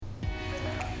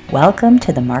Welcome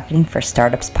to the Marketing for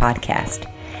Startups podcast.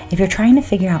 If you're trying to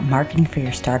figure out marketing for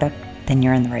your startup, then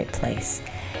you're in the right place.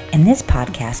 In this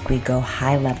podcast, we go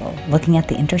high level, looking at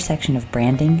the intersection of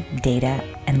branding, data,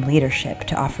 and leadership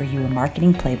to offer you a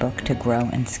marketing playbook to grow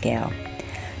and scale.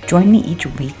 Join me each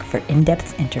week for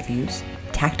in-depth interviews,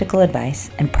 tactical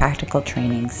advice, and practical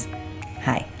trainings.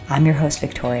 Hi, I'm your host,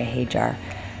 Victoria Hajar,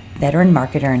 veteran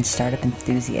marketer and startup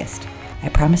enthusiast. I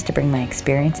promise to bring my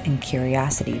experience and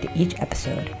curiosity to each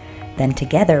episode. Then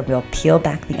together, we'll peel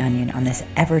back the onion on this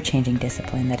ever-changing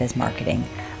discipline that is marketing.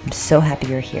 I'm so happy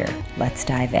you're here. Let's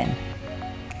dive in.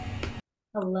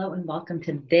 Hello and welcome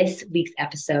to this week's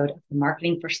episode of the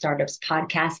Marketing for Startups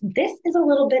podcast. This is a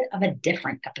little bit of a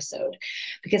different episode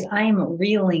because I am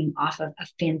reeling off of a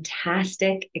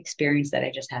fantastic experience that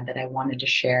I just had that I wanted to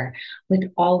share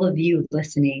with all of you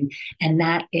listening, and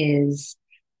that is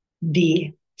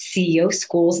the CEO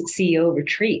School's CEO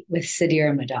Retreat with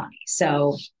Suneera Madhani.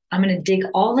 So I'm going to dig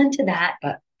all into that.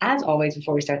 But as always,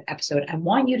 before we start the episode, I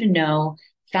want you to know,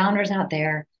 founders out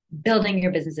there, building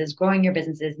your businesses, growing your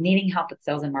businesses, needing help with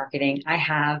sales and marketing, I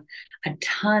have a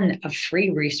ton of free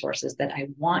resources that I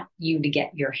want you to get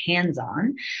your hands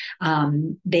on.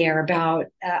 They are about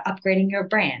upgrading your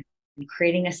brand,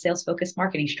 creating a sales-focused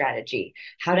marketing strategy,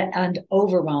 how to end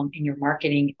overwhelm in your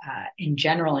marketing in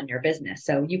general in your business.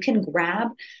 So you can grab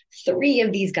 3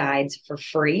 of these guides for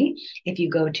free if you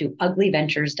go to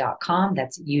uglyventures.com.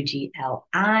 That's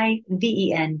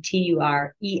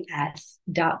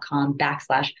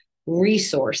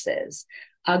ugliventures.com/resources.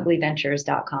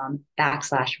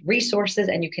 uglyventures.com/resources.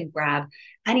 And you can grab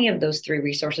any of those 3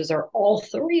 resources or all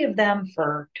 3 of them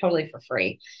totally for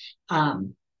free.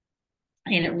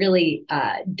 And it really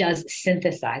does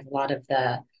synthesize a lot of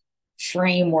the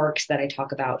frameworks that I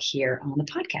talk about here on the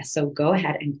podcast. So go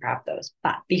ahead and grab those.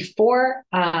 But before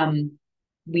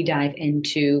we dive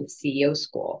into CEO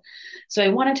School, so I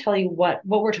want to tell you what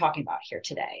we're talking about here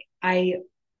today.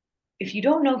 If you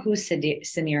don't know who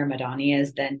Suneera Madhani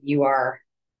is, then you are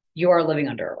living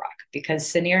under a rock,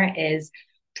 because Suneera is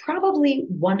probably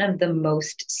one of the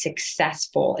most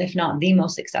successful, if not the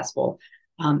most successful,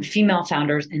 female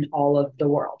founders in all of the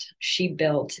world. She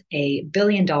built a $1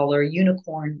 billion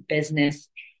unicorn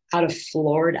business out of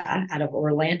Florida, out of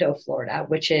Orlando, Florida,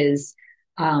 which is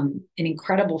an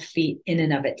incredible feat in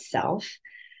and of itself.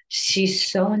 She's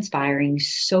so inspiring,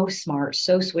 so smart,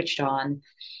 so switched on.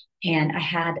 And I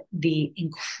had the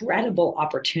incredible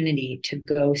opportunity to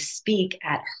go speak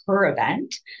at her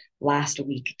event last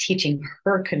week, teaching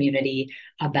her community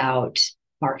about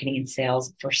marketing and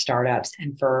sales for startups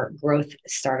and for growth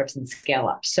startups and scale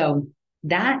up. So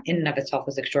that in and of itself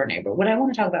was extraordinary. But what I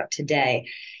want to talk about today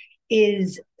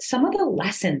is some of the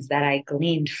lessons that I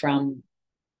gleaned from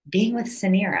being with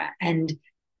Suneera, and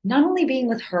not only being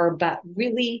with her, but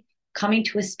really coming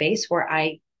to a space where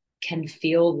I can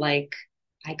feel like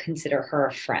I consider her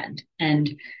a friend.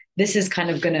 And this is kind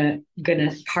of gonna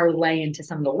parlay into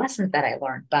some of the lessons that I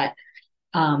learned. But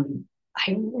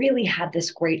I really had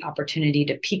this great opportunity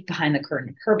to peek behind the curtain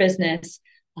of her business,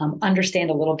 understand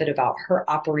a little bit about her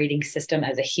operating system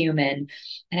as a human.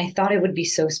 And I thought it would be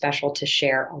so special to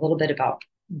share a little bit about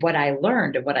what I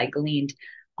learned and what I gleaned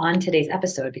on today's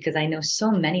episode, because I know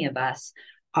so many of us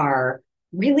are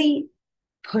really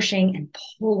pushing and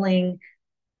pulling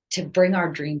to bring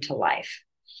our dream to life.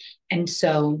 And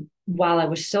so while I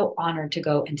was so honored to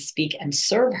go and speak and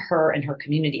serve her and her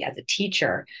community as a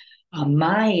teacher,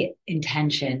 my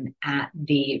intention at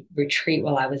the retreat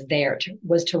while I was there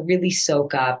was to really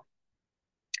soak up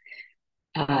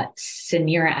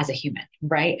Suneera as a human,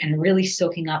 right? And really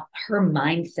soaking up her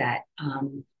mindset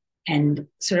and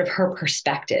sort of her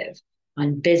perspective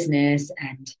on business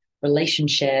and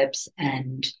relationships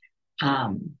and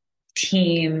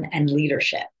team and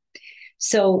leadership.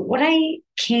 So what I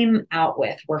came out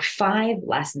with were 5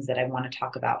 lessons that I want to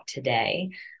talk about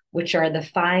today, which are the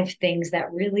 5 things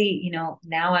that really,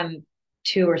 now I'm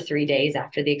 2 or 3 days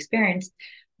after the experience,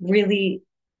 really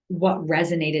what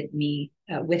resonated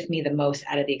with me the most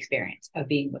out of the experience of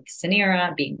being with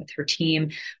Suneera, being with her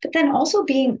team, but then also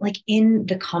being like in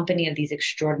the company of these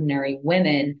extraordinary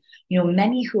women,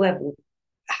 many who have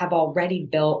already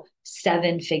built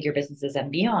 7-figure businesses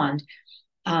and beyond,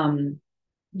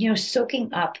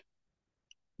 soaking up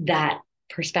that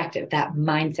perspective, that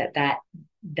mindset, that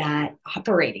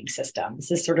operating system.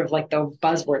 This is sort of like the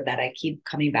buzzword that I keep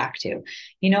coming back to.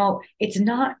 It's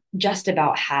not just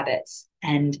about habits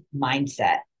and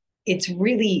mindset. It's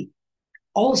really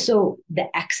also the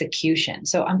execution.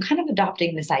 So I'm kind of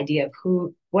adopting this idea of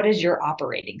what is your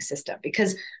operating system?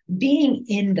 Because being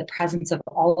in the presence of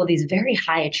all of these very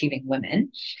high achieving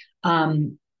women,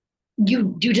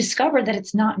 you discover that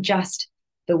it's not just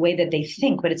the way that they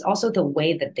think, but it's also the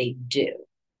way that they do.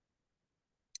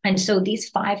 And so these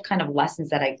five kind of lessons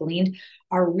that I gleaned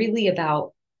are really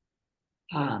about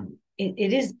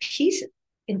it is piece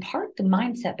in part the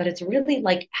mindset, but it's really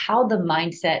like how the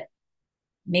mindset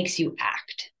makes you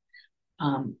act.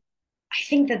 I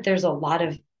think that there's a lot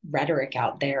of rhetoric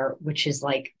out there, which is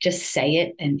like, just say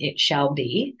it and it shall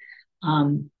be.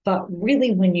 But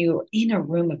really, when you're in a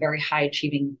room of very high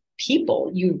achieving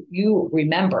people, you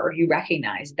remember, you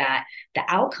recognize that the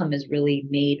outcome is really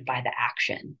made by the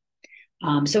action.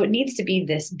 So it needs to be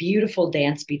this beautiful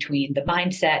dance between the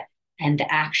mindset and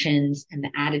the actions and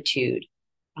the attitude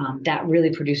that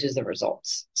really produces the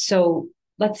results. So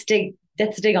let's dig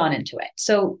on into it.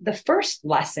 So the first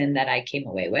lesson that I came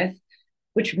away with,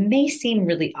 which may seem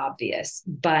really obvious,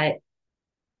 but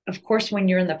of course, when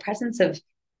you're in the presence of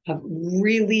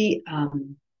really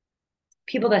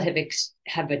people that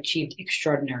have achieved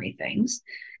extraordinary things,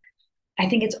 I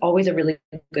think it's always a really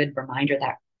good reminder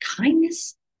that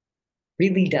kindness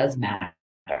really does matter.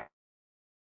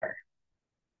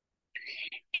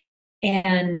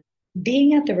 And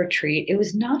being at the retreat, it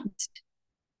was not,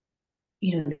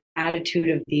 the attitude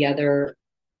of the other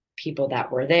people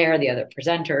that were there, the other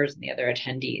presenters and the other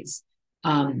attendees,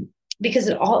 because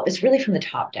it's really from the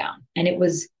top down, and it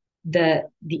was the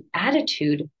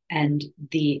attitude and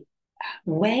the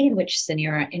way in which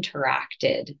Suneera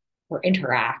interacted or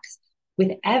interacts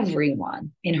with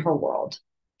everyone in her world,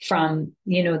 from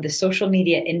the social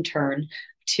media intern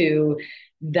to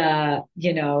the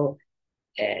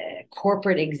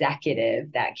corporate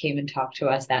executive that came and talked to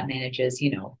us that manages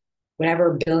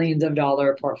whatever billions of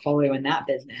dollar portfolio in that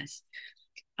business.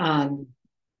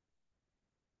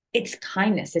 It's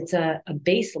kindness. It's a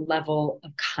base level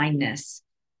of kindness,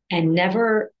 and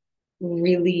never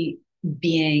really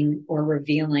being or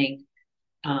revealing,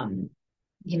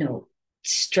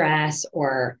 stress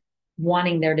or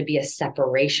wanting there to be a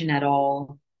separation at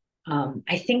all.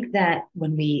 I think that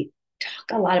when we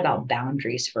talk a lot about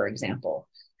boundaries, for example,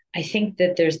 I think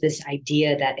that there's this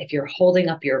idea that if you're holding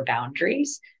up your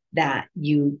boundaries, that's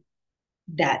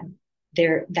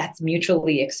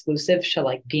mutually exclusive to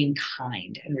like being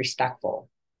kind and respectful,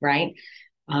 right?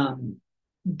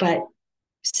 But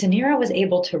Suneera was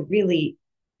able to really,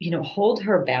 hold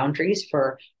her boundaries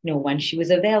for, when she was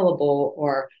available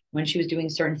or when she was doing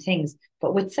certain things,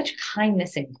 but with such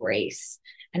kindness and grace.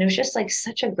 And it was just like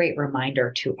such a great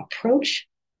reminder to approach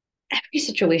every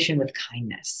situation with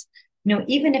kindness.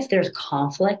 Even if there's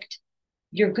conflict,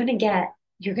 you're going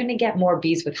to get more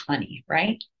bees with honey,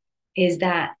 right? Is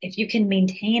that if you can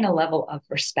maintain a level of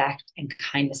respect and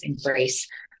kindness and grace,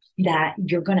 that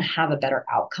you're going to have a better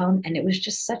outcome. And it was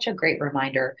just such a great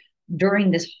reminder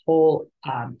during this whole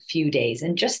few days.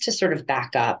 And just to sort of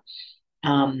back up,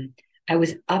 I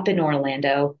was up in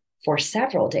Orlando for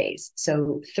several days.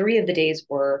 So 3 of the days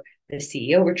were the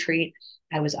CEO retreat.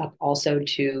 I was up also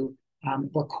to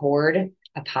record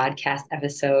a podcast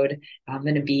episode. I'm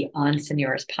going to be on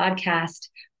Suneera's podcast,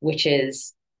 which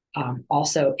is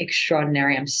also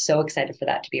extraordinary. I'm so excited for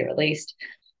that to be released.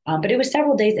 But it was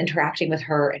several days interacting with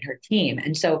her and her team.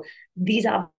 And so these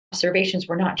observations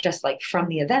were not just like from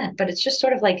the event, but it's just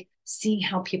sort of like seeing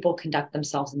how people conduct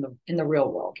themselves in the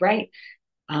real world, right?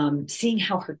 Seeing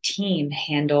how her team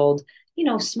handled,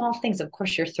 small things. Of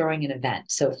course, you're throwing an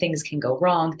event, so things can go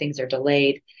wrong, things are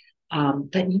delayed.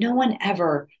 But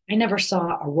I never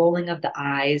saw a rolling of the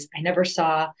eyes. I never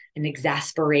saw an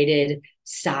exasperated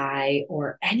sigh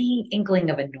or any inkling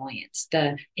of annoyance.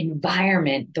 The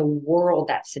environment, the world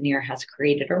that Suneera has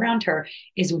created around her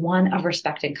is one of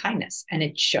respect and kindness, and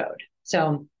it showed.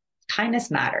 So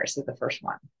kindness matters is the first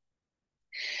one.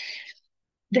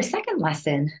 The second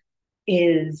lesson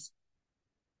is,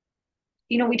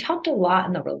 we talked a lot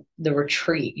in the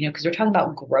retreat, because we're talking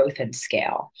about growth and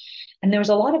scale. And there was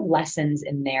a lot of lessons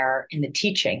in there in the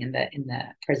teaching and in the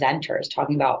presenters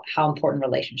talking about how important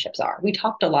relationships are. We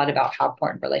talked a lot about how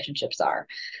important relationships are.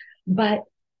 But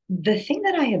the thing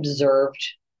that I observed,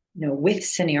 with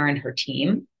Suneera and her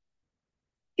team,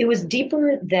 it was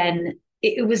deeper than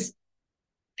it was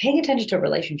paying attention to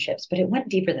relationships, but it went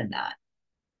deeper than that.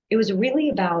 It was really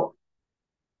about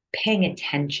paying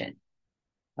attention.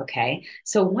 Okay.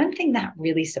 So one thing that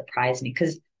really surprised me,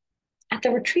 because at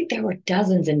the retreat, there were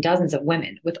dozens and dozens of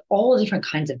women with all different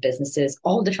kinds of businesses,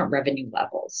 all different revenue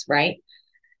levels, right?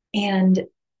 And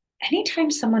anytime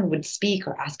someone would speak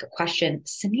or ask a question,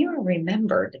 Suneera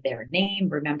remembered their name,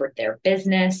 remembered their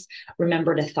business,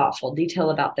 remembered a thoughtful detail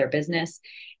about their business.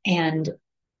 And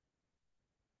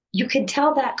you could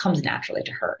tell that comes naturally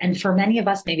to her. And for many of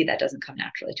us, maybe that doesn't come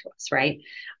naturally to us, right?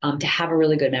 To have a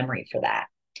really good memory for that.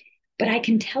 But I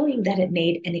can tell you that it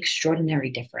made an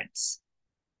extraordinary difference,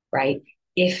 right?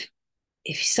 If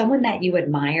someone that you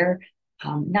admire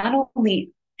not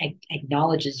only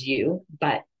acknowledges you,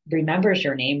 but remembers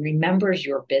your name, remembers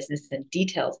your business and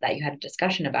details that you had a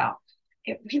discussion about,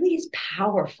 it really is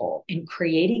powerful in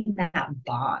creating that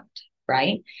bond,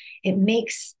 right? It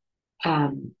makes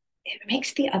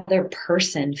the other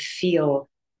person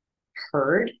feel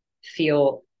heard,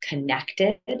 feel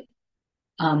connected,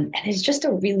 and it's just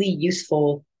a really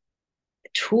useful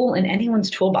tool in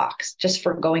anyone's toolbox just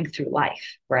for going through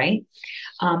life, right?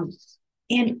 Um,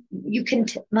 and you can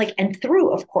and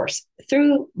through, of course,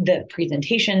 through the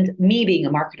presentations, me being a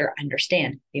marketer,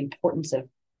 understand the importance of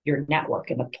your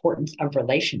network and the importance of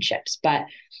relationships. But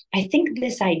I think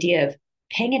this idea of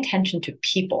paying attention to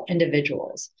people,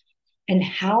 individuals, and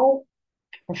how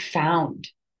profound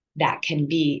that can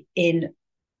be in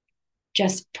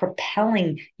just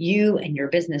propelling you and your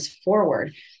business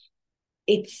forward.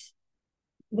 It's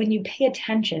when you pay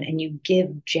attention and you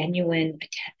give genuine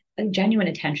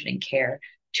attention and care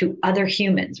to other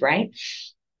humans, right?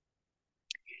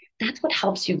 That's what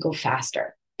helps you go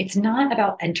faster. It's not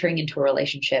about entering into a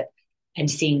relationship and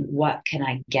seeing what can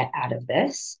I get out of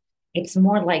this. It's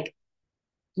more like,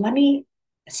 let me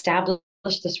establish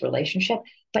this relationship,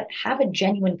 but have a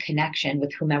genuine connection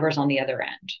with whomever's on the other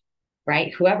end,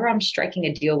 right? Whoever I'm striking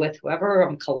a deal with, whoever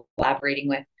I'm collaborating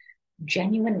with,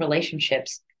 genuine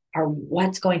relationships are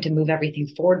what's going to move everything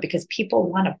forward, because people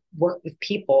want to work with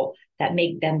people that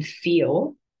make them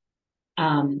feel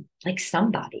like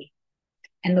somebody.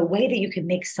 And the way that you can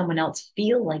make someone else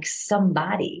feel like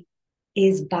somebody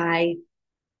is by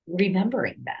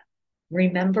remembering them,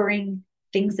 remembering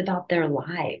things about their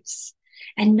lives,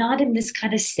 and not in this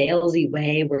kind of salesy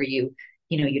way where you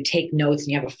take notes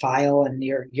and you have a file and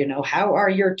how are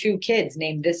your two kids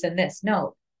named this and this?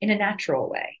 No, in a natural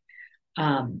way.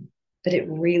 But it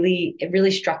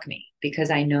really struck me,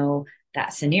 because I know that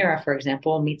Suneera, for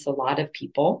example, meets a lot of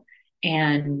people,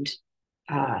 and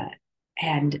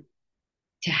and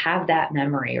to have that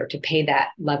memory or to pay that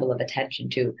level of attention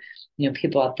to,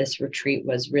 people at this retreat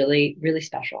was really, really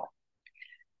special.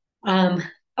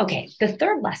 Okay, the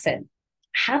third lesson: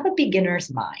 have a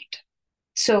beginner's mind.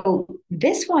 So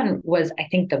this one was, I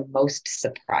think, the most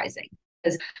surprising,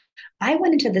 because I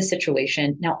went into this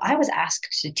situation. Now, I was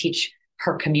asked to teach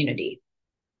her community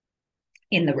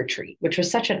in the retreat, which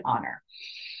was such an honor.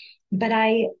 But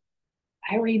I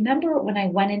remember when I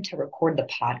went in to record the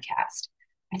podcast,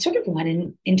 I sort of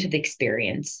went into the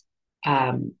experience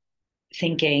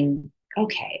thinking,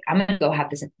 okay, I'm going to go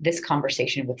have this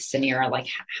conversation with Suneera. Like,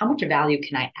 how much value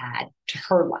can I add to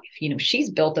her life? She's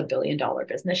built $1 billion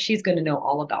business. She's going to know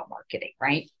all about marketing,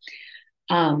 right?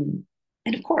 And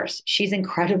of course, she's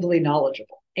incredibly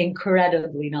knowledgeable.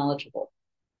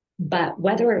 But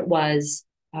whether it was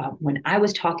when I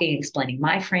was talking, explaining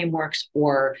my frameworks,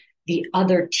 or the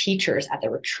other teachers at the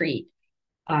retreat,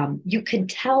 you could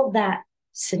tell that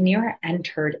Suneera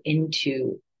entered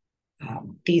into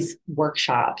these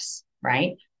workshops,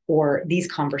 right? Or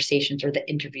these conversations or the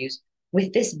interviews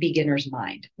with this beginner's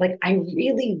mind. Like, I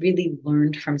really, really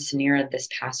learned from Suneera this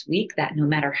past week that no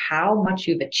matter how much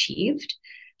you've achieved,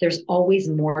 there's always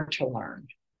more to learn.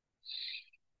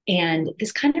 And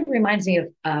this kind of reminds me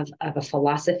of a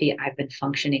philosophy I've been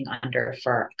functioning under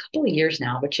for a couple of years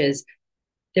now, which is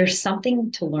there's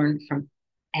something to learn from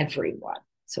everyone.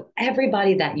 So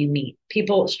everybody that you meet,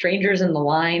 people, strangers in the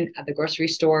line at the grocery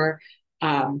store,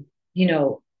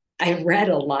 I've read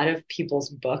a lot of people's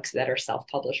books that are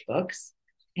self-published books.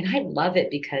 And I love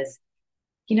it because,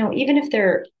 even if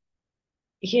they're,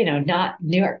 not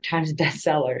New York Times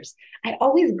bestsellers, I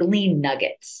always glean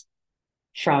nuggets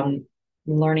from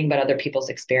learning about other people's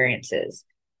experiences,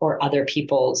 or other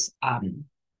people's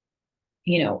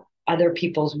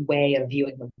way of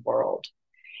viewing the world.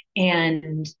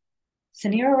 And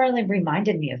Suneera really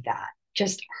reminded me of that,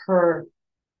 just her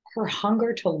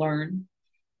hunger to learn,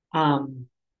 and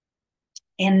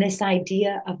this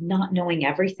idea of not knowing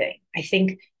everything. I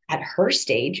think at her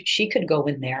stage, she could go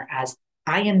in there as,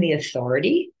 I am the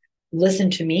authority,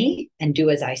 listen to me and do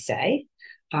as I say.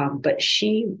 But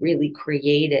she really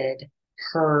created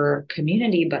her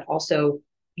community, but also,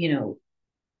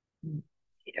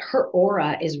 her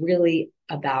aura is really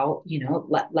about,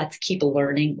 let's keep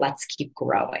learning, let's keep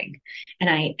growing. And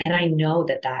I know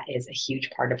that is a huge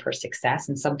part of her success,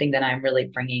 and something that I'm really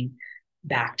bringing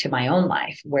back to my own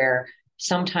life, where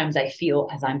sometimes I feel,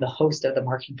 as I'm the host of the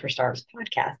Marketing for Stars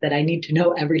podcast, that I need to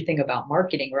know everything about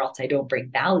marketing, or else I don't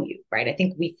bring value, right? I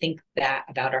think we think that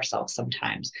about ourselves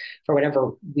sometimes for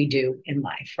whatever we do in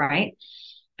life, right?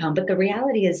 But the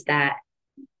reality is that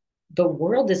the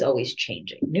world is always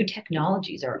changing. New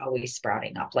technologies are always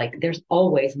sprouting up. Like there's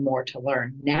always more to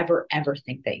learn. Never ever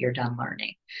think that you're done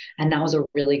learning. And that was a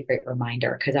really great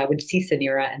reminder because I would see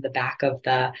Suneera in the back of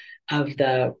the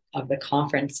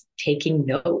conference taking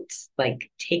notes, like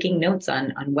taking notes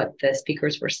on what the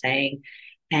speakers were saying.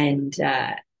 And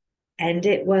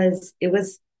it was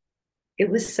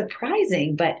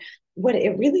surprising, but what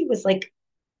it really was like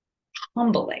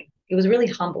humbling. It was really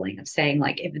humbling of saying,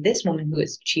 like, if this woman who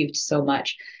has achieved so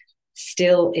much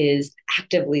still is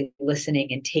actively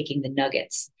listening and taking the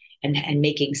nuggets and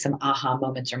making some aha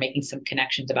moments or making some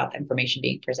connections about the information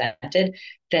being presented,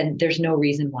 then there's no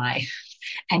reason why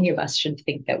any of us should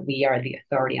think that we are the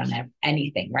authority on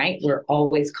anything, right? We're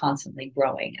always constantly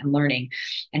growing and learning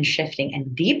and shifting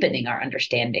and deepening our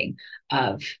understanding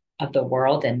of the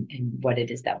world and what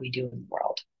it is that we do in the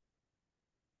world.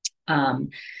 Um,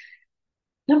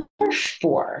 Number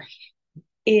 4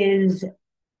 is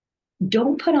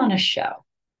don't put on a show.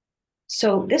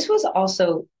 So this was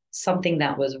also something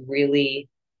that was really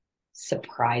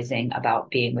surprising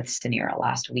about being with Suneera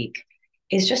last week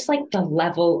is just like the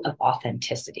level of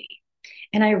authenticity.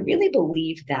 And I really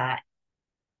believe that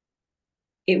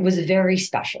it was very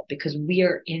special because we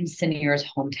are in Suneera's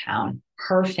hometown.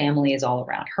 Her family is all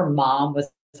around. Her mom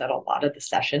was at a lot of the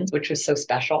sessions, which was so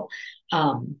special.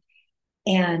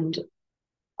 And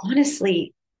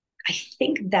honestly, I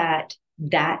think that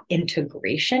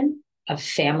integration of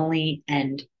family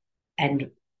and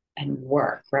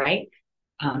work, right,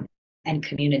 and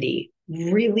community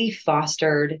really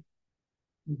fostered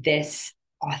this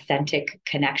authentic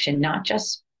connection, not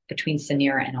just between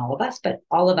Suneera and all of us, but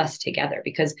all of us together,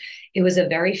 because it was a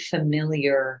very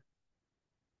familiar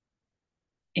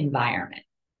environment.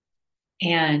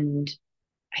 And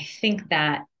I think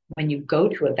that when you go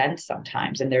to events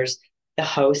sometimes and there's the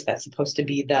host that's supposed to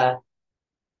be the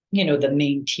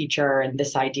main teacher and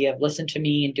this idea of listen to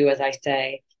me and do as I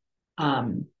say,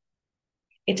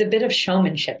 it's a bit of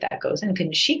showmanship that goes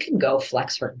in. She can go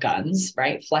flex her guns,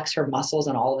 right? Flex her muscles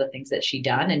and all of the things that she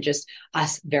done, and just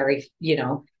us very,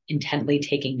 intently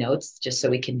taking notes just so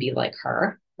we can be like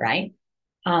her, right?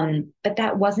 But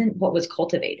that wasn't what was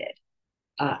cultivated.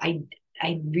 I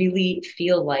really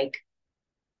feel like,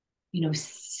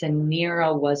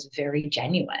 Suneera was very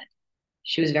genuine.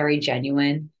 She was very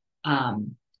genuine,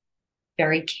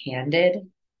 very candid.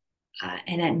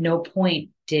 And at no point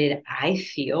did I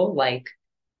feel like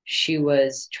she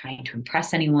was trying to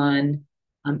impress anyone.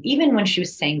 Even when she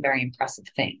was saying very impressive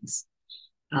things,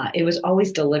 it was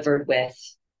always delivered with,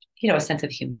 a sense of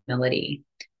humility.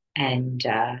 And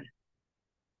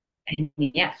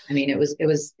yeah, I mean, it was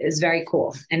very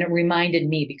cool. And it reminded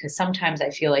me because sometimes I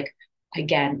feel like,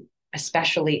 again,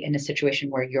 especially in a situation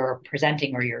where you're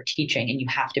presenting or you're teaching and you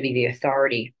have to be the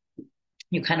authority,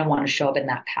 you kind of want to show up in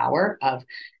that power of,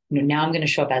 now I'm going to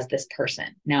show up as this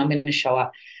person. Now I'm going to show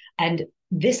up. And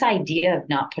this idea of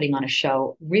not putting on a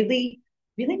show really,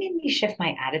 really made me shift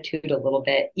my attitude a little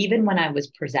bit, even when I was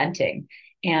presenting.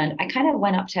 And I kind of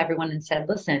went up to everyone and said,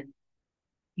 listen,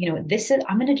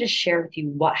 I'm going to just share with you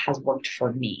what has worked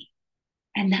for me.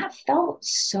 And that felt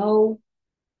so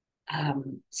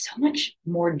much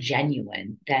more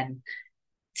genuine than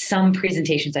some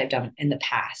presentations I've done in the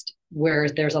past, where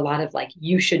there's a lot of like,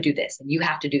 you should do this and you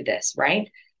have to do this, right?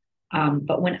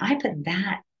 But when I put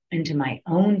that into my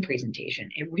own presentation,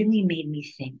 it really made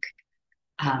me think,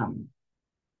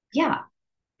 yeah,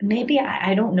 maybe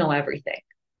I don't know everything,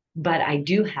 but I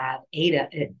do have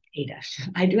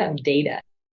I do have data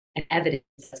and evidence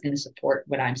that's going to support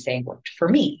what I'm saying worked for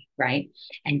me, right?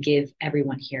 And give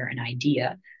everyone here an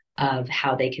idea of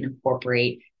how they can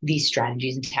incorporate these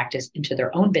strategies and tactics into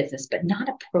their own business, but not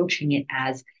approaching it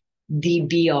as the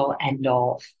be all end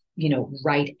all,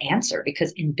 right answer.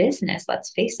 Because in business,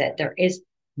 let's face it, there is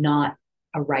not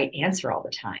a right answer all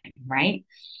the time, right?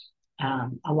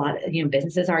 A lot of,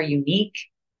 businesses are unique.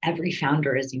 Every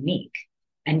founder is unique.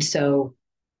 And so,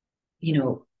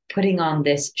 putting on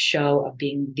this show of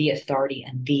being the authority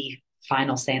and the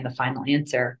final say and the final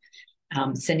answer,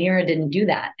 Suneera didn't do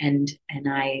that, and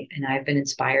I've been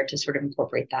inspired to sort of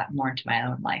incorporate that more into my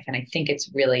own life, and I think it's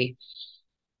really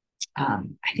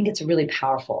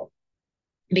powerful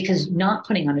because not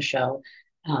putting on a show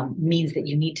means that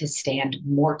you need to stand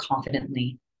more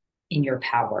confidently in your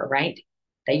power, right?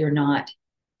 That you're not.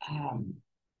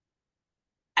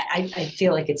 I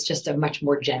feel like it's just a much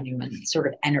more genuine sort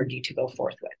of energy to go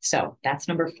forth with. So that's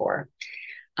number 4.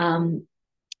 And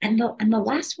the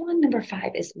last one, number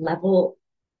 5, is leveling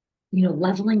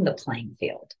the playing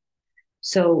field.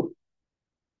 So,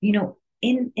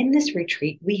 in this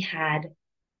retreat, we had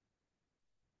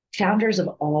founders of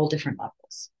all different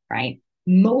levels, right?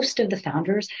 most of the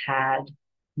founders had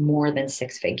more than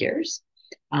six figures,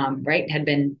 right? Had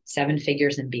been seven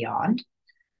figures and beyond.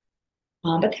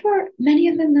 But there were many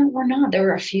of them that were not. There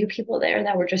were a few people there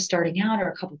that were just starting out, or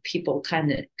a couple of people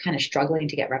kind of struggling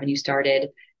to get revenue started.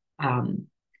 Um,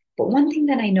 but one thing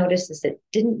that I noticed is it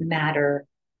didn't matter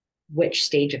which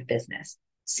stage of business.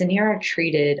 Suneera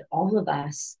treated all of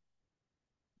us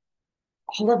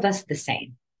the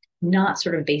same, not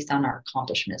sort of based on our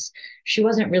accomplishments. She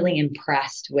wasn't really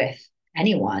impressed with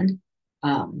anyone,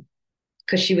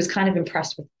 because she was kind of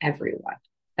impressed with everyone,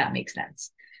 if that makes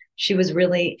sense. She was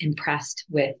really impressed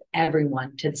with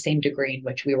everyone to the same degree in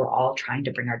which we were all trying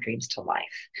to bring our dreams to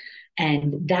life.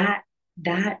 And that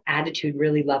attitude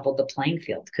really leveled the playing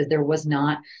field, because there was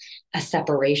not a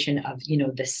separation of,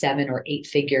 the seven or eight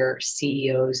figure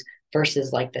CEOs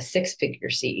versus like the six figure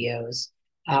CEOs.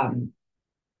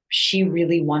 She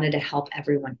really wanted to help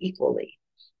everyone equally,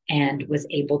 and was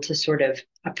able to sort of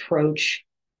approach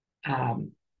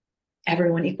um,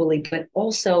 everyone equally, but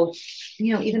also,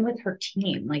 even with her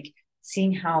team, like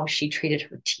seeing how she treated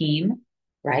her team,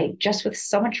 right? Just with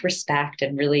so much respect,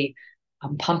 and really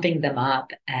pumping them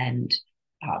up, and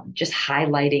just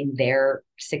highlighting their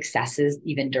successes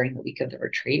even during the week of the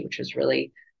retreat, which was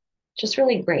really just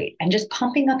really great. And just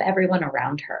pumping up everyone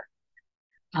around her.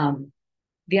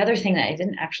 The other thing that I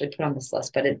didn't actually put on this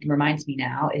list, but it reminds me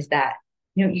now, is that,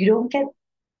 you don't get,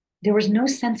 there was no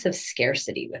sense of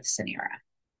scarcity with Suneera.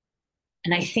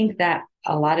 And I think that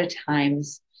a lot of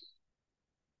times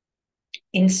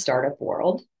in startup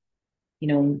world, you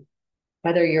know,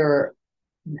 whether you're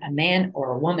a man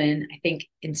or a woman, I think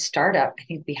in startup, I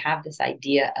think we have this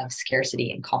idea of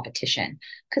scarcity and competition,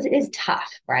 because it is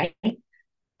tough, right?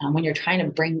 When you're trying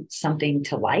to bring something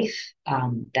to life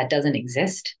that doesn't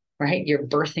exist, right? You're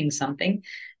birthing something.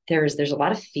 There's a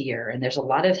lot of fear, and there's a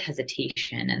lot of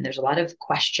hesitation, and there's a lot of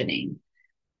questioning.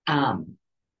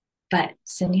 But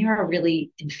Suneera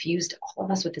really infused all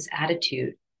of us with this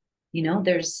attitude.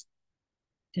 There's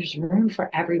room for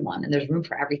everyone, and there's room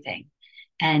for everything.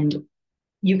 And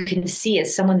you can see,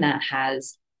 as someone that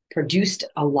has produced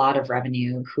a lot of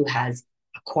revenue, who has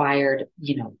acquired,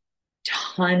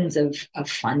 tons of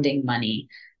funding money,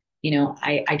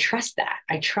 I trust that.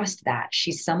 I trust that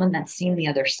she's someone that's seen the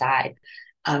other side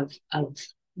of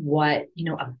what,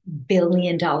 $1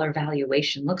 billion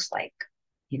valuation looks like.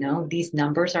 These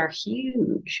numbers are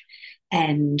huge.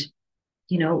 And,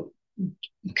 you know,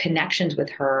 connections with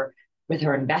her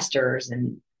investors,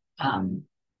 and um,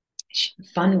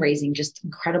 fundraising just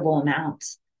incredible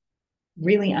amounts,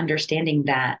 really understanding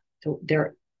that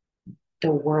the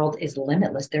world is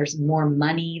limitless. There's more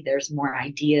money, there's more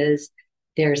ideas,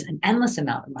 there's an endless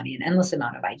amount of money, an endless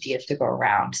amount of ideas to go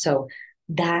around. So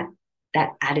that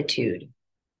that attitude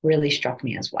really struck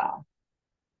me as well.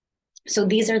 So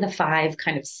these are the five,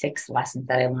 kind of six lessons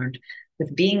that I learned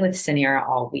with being with Suneera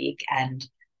all week. And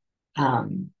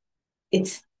um,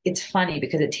 it's funny,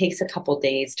 because it takes a couple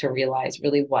days to realize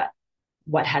really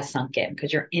what has sunk in,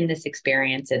 because you're in this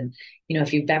experience. And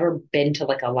if you've ever been to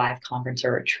like a live conference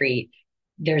or retreat,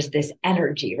 there's this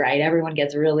energy, right? Everyone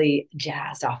gets really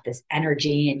jazzed off this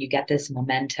energy, and you get this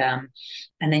momentum,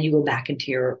 and then you go back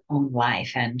into your own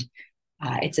life, and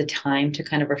it's a time to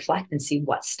kind of reflect and see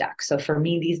what stuck. So for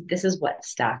me, this is what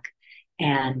stuck.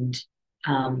 And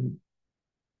um,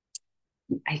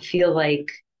 I feel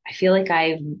like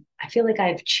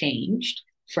I've changed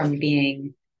from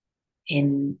being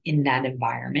in that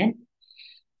environment.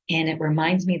 And it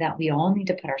reminds me that we all need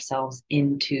to put ourselves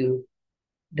into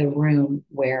the room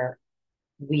where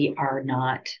we are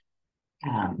not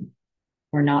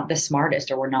we're not the smartest,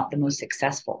 or we're not the most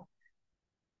successful.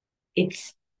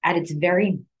 It's at its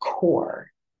very core,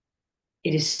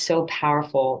 it is so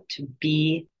powerful to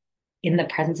be in the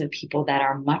presence of people that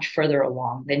are much further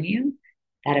along than you,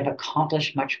 that have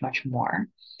accomplished much, much more.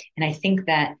 And I think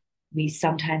that we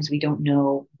don't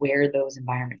know where those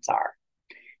environments are.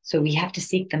 So we have to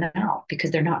seek them out, because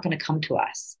they're not going to come to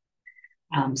us.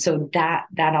 So that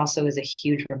also is a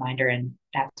huge reminder, and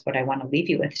that's what I want to leave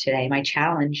you with today. My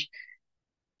challenge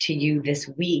to you this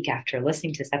week, after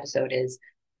listening to this episode, is,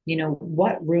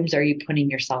 what rooms are you putting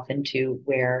yourself into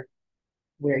where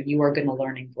you are going to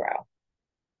learn and grow?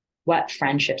 What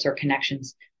friendships or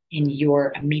connections in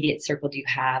your immediate circle do you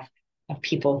have of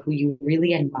people who you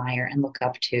really admire and look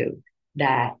up to,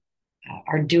 that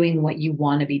are doing what you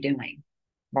want to be doing,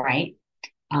 right?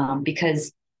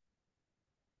 Because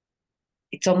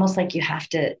it's almost like you have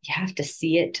to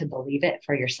see it to believe it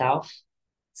for yourself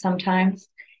sometimes.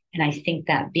 And I think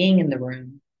that being in the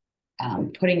room,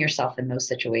 putting yourself in those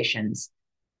situations,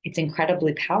 it's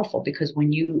incredibly powerful, because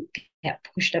when you get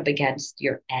pushed up against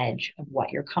your edge of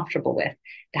what you're comfortable with,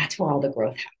 that's where all the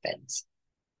growth happens.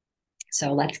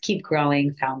 So let's keep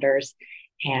growing, founders.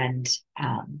 And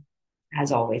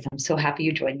as always, I'm so happy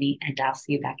you joined me, and I'll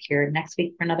see you back here next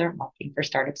week for another Marketing for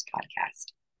Startups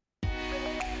podcast.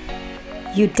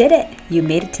 You did it! You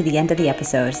made it to the end of the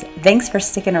episode. Thanks for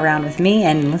sticking around with me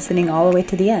and listening all the way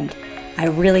to the end. I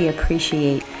really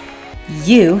appreciate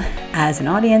you as an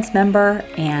audience member,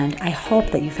 and I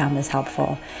hope that you found this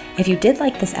helpful. If you did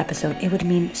like this episode, it would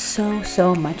mean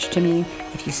so much to me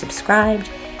if you subscribed,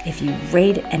 if you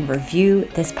rate and review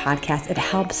this podcast. It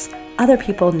helps other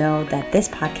people know that this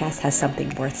podcast has something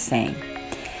worth saying.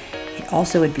 It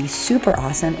also would be super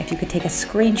awesome if you could take a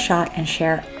screenshot and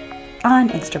share on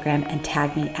Instagram and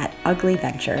tag me at Ugly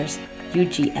Ventures,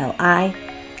 UGLI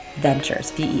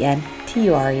Ventures,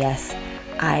 VENTURES.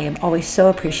 I am always so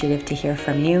appreciative to hear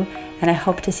from you, and I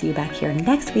hope to see you back here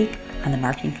next week on the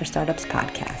Marketing for Startups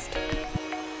podcast.